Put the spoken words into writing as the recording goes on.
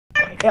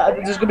Yeah,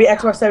 there's gonna be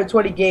Xbox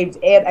 720 games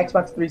and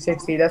Xbox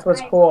 360. That's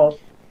what's cool.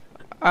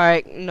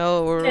 Alright,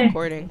 no, we're Okay.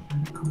 recording.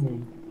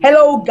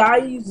 Hello,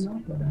 guys.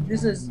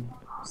 This is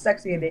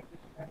Sexy and Nate.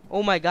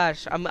 Oh my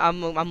gosh, I'm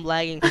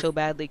lagging so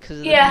badly because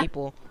of the Yeah.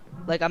 people.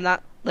 Like I'm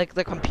not like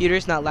the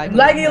computer's not I'm lagging.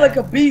 lagging that like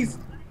a bad. beast.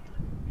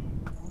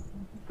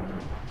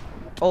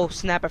 Oh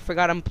snap! I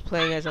forgot I'm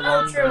playing as a Oh,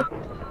 long true. boy.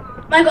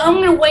 Michael, I'm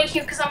gonna wait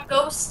here because I'm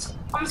Ghost.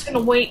 I'm just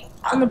gonna wait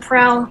on the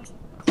prowl.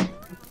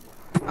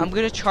 I'm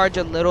gonna charge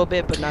a little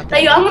bit, but not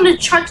that Like, I'm much. gonna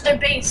charge their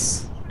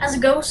base as a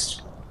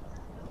Ghost.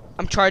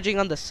 I'm charging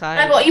on the side.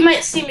 Michael, you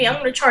might see me. I'm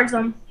gonna charge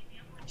them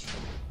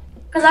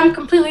because I'm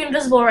completely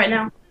invisible right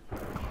now.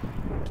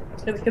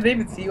 Can they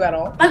even see you at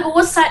all? Michael,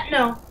 what side?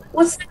 No.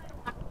 What side?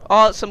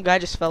 Oh, some guy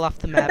just fell off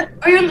the map.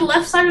 Are you on the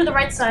left side or the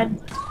right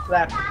side?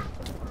 Left.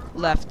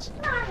 Left.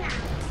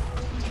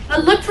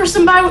 Look for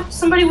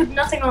somebody with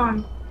nothing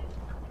on.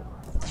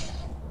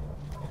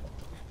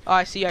 Oh,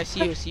 I see you. I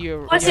see you. I see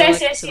you. Oh, I see, I You're,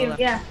 see, like, I to see the you.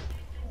 left. Yeah.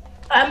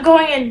 I'm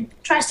going in.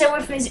 Try to stay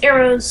away from these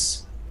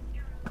arrows.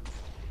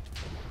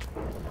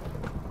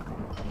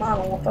 Come on,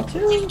 I want that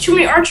too. Too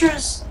many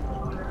archers.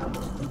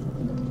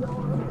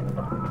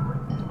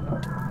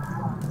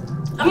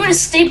 I'm gonna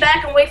stay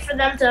back and wait for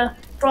them to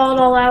brawl it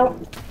all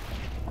out.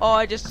 Oh,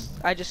 I just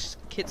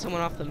hit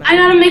someone off the map. I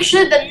gotta make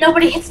sure that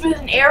nobody hits me with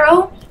an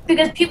arrow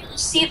because people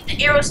see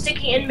the arrow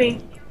sticking in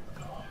me.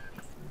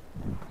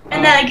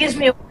 And then it gives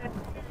me a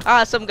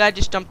Ah, some guy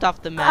just jumped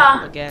off the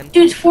map again.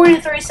 Dude, it's 40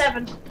 to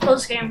 37.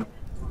 Close game.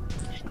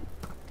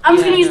 I'm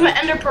just Yeah, gonna I use know. my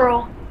ender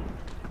pearl.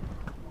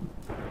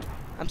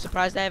 I'm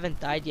surprised I haven't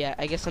died yet.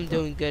 I guess I'm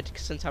doing good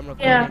since I'm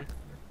recording. Yeah.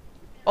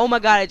 Oh my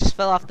god, I just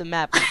fell off the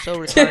map. I'm so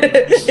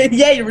retarded.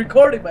 Yeah, you're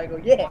recording, Michael.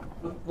 Yeah.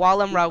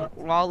 while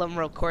I'm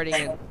recording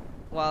and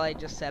while I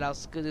just said I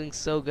was doing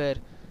so good.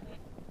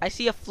 I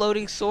see a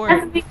floating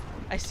sword.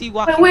 I see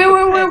walking. Wait,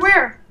 where, footprints.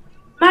 where?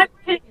 Not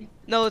kidding.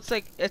 No, it's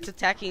like it's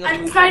attacking.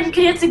 I'm not even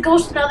kidding. It's a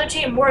ghost of another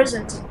team. Where is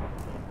it?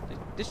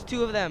 There's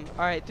two of them.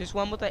 All right, there's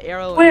one with an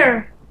arrow.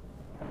 Where?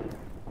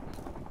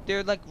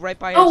 They're like right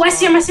by. Oh, our I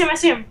see him. spawn. I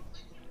see him. I see him.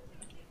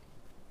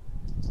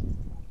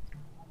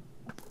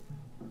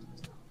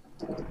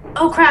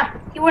 Oh crap!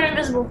 He went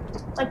invisible,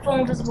 like full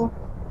invisible.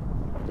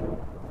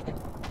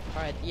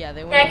 All right, yeah,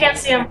 they went. Yeah, I can't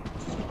see him.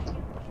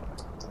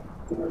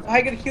 How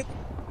you gonna kill?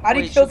 How do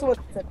you Wait, kill someone?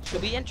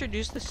 Should we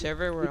introduce the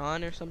server we're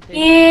on or something?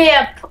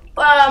 Yeah.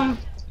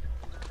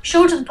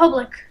 Show it to the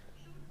public.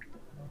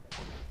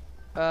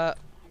 Should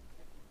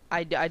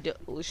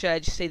I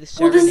just say the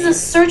server Well, this is name? a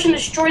search and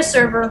destroy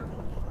server.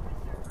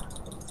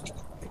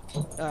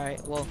 All right,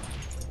 well,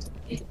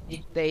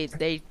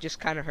 they just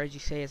kind of heard you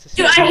say it's a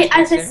Dude, server.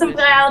 I said some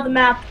guy out of the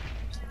map.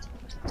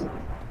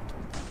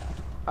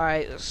 All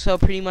right, so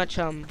pretty much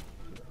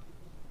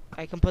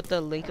I can put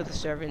the link of the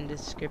server in the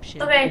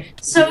description. Okay,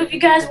 so if you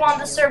guys want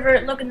the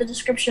server, look in the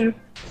description.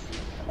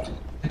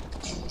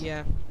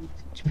 Yeah,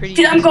 it's pretty.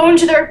 Dude, I'm easy. going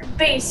to their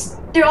base.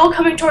 They're all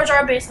coming towards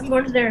our base. I'm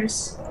going to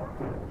theirs.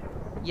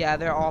 Yeah,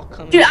 they're all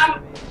coming. Dude,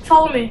 to the base.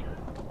 follow me.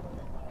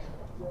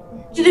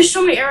 Dude, there's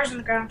so many arrows on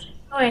the ground.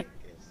 Oh wait,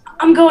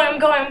 I'm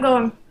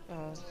going.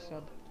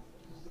 Sub.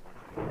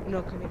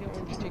 No, can I get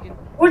orange chicken?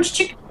 Orange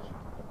chicken.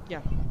 Yeah.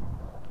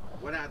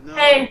 What I know.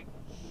 Hey,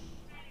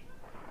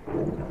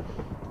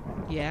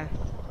 Yeah.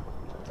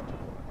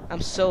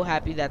 I'm so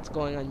happy that's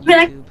going on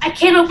but YouTube. I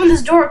can't open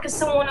this door because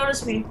someone will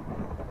notice me.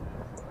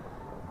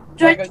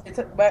 Dude,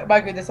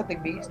 Michael, there's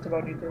something beast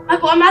about you. Too.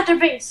 Michael, I'm at their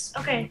base.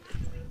 Okay.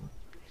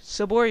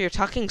 Sabor, you're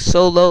talking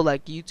so low,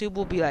 like YouTube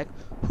will be like,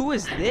 who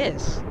is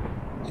this?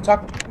 You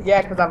talk?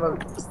 Yeah, because I'm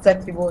a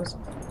sexy voice.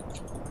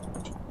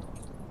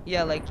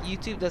 Yeah, like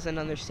YouTube doesn't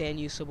understand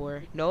you,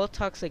 Sabor. Noah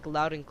talks like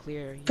loud and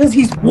clear. Because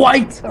he's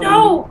white.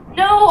 No,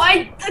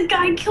 the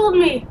guy killed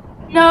me.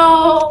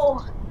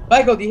 No.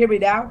 Michael, do you hear me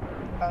now?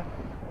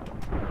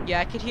 Yeah,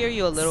 I could hear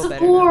you a little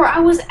better. Sabor, now. I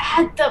was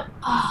at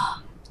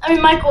the.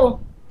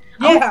 Michael.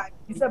 Yeah,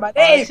 you said my Oh,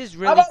 name. this is How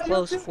really about you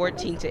close, too?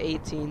 14 to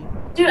 18.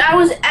 Dude, I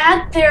was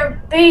at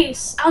their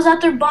base. I was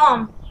at their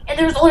bomb, and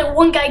there was only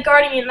one guy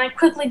guarding it, and I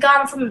quickly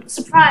got him from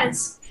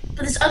surprise.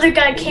 But this other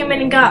guy came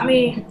in and got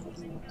me.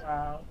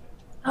 Wow.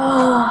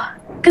 Oh,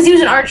 because he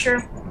was an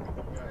archer.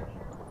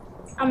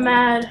 I'm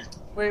mad.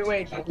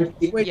 Wait. Yeah, Did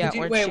you,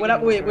 orange wait. chicken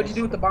What'd you first.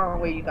 do with the bomb?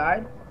 Wait, you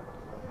died?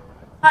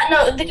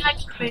 No, the guy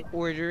killed me.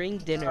 Ordering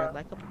dinner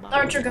like a The mouse.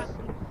 archer got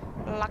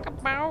Like a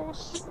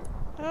mouse.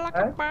 Like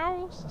Huh? a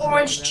mouse.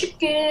 orange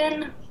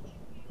chicken.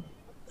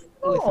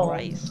 With Oh.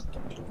 rice.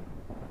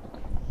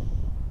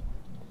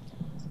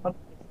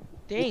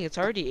 Dang, it's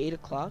already 8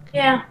 o'clock.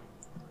 Yeah.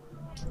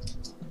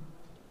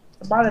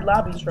 The modded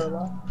lobby,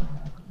 Sherlock.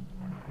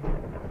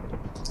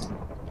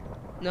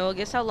 No,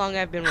 guess how long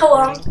I've been How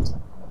long?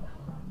 recording?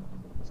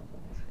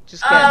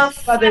 Just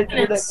guess. 5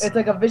 minutes. It's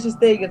like a vicious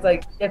thing. It's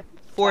like if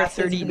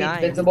 4:39.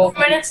 invincible.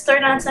 4 minutes,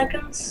 39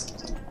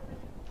 seconds.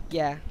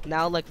 Yeah,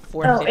 now like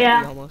 4:50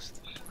 yeah.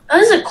 almost. Oh,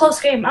 this is a close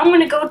game. I'm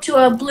gonna go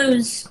to a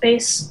Blues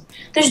base.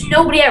 There's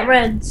nobody at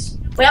Reds.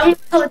 Wait, I'm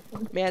gonna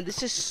Man,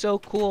 this is so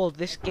cool.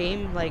 This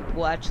game like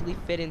will actually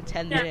fit in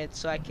 10 Yeah. minutes,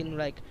 so I can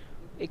like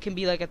It can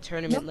be like a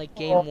tournament, like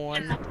game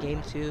 1,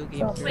 game 2,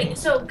 game 3. Wait,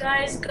 so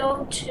guys,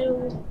 go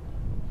to.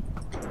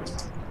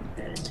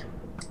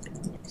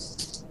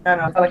 No,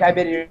 I felt like I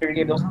baited your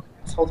game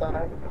this whole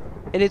time.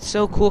 And it's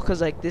so cool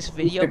because like this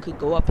video could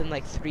go up in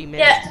like 3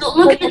 minutes. Yeah,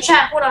 look in the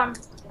chat. Hold on.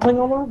 What's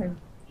going on?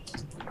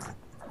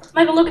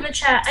 Michael, look in the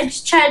chat. I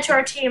just chatted to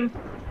our team.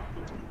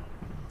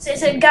 So it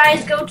said,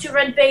 guys, go to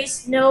red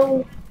base.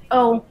 No.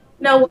 Oh,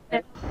 no.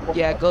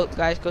 Yeah,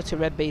 guys, go to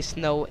red base.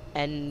 No,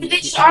 and They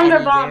just armed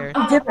our bomb. there.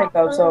 You did make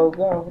up, so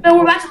go. No,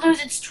 we're about to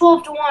lose. It's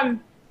 12-1.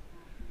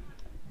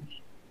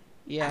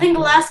 Yeah. I think the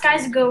last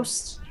guy's a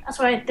ghost. That's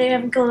why they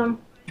haven't killed him.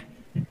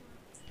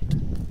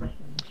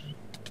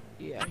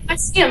 Yeah. I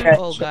see him. Okay.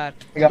 Oh god.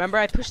 We got- Remember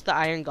I pushed the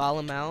iron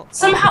golem out?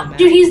 Somehow, on the map?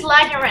 dude, he's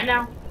lagging right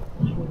now.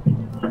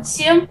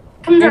 See him?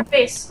 Come to our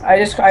base. I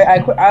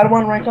quit. I don't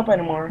want to rank up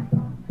anymore.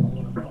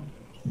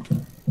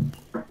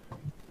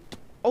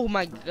 Oh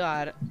my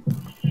god.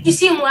 You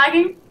see him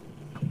lagging?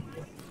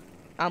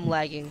 I'm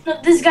lagging.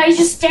 No, this guy's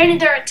just standing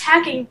there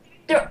attacking.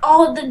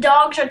 All the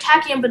dogs are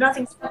attacking him, but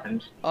nothing's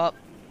happened. Oh,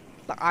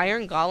 the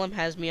iron golem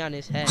has me on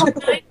his head.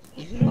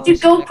 Even though Dude,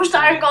 it's go next push the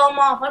to iron me. golem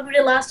off like we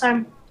did last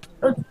time.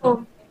 It was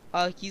cool.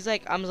 He's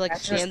like, I'm like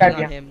That's just standing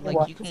Skype, on yeah. him.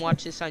 Like you can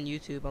watch this on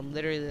YouTube. I'm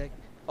literally like,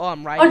 oh,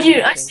 I'm riding. Oh,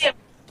 dude, I him. see him.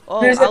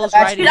 Oh, There's I a- was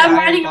that's- riding. Dude, the I'm iron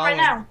riding him right golem.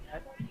 now.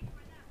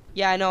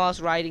 Yeah, I know. I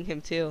was riding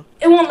him too.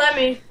 It won't let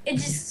me. It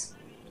just.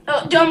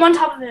 Oh, dude, I'm on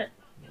top of it.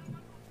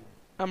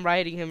 I'm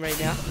riding him right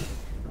now.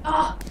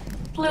 Oh,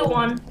 blue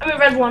one. I mean,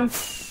 red one.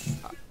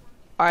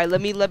 All right, let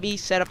me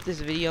set up this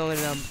video and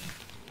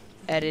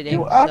edit it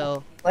You are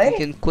so we playing.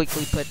 can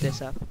quickly put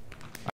this up.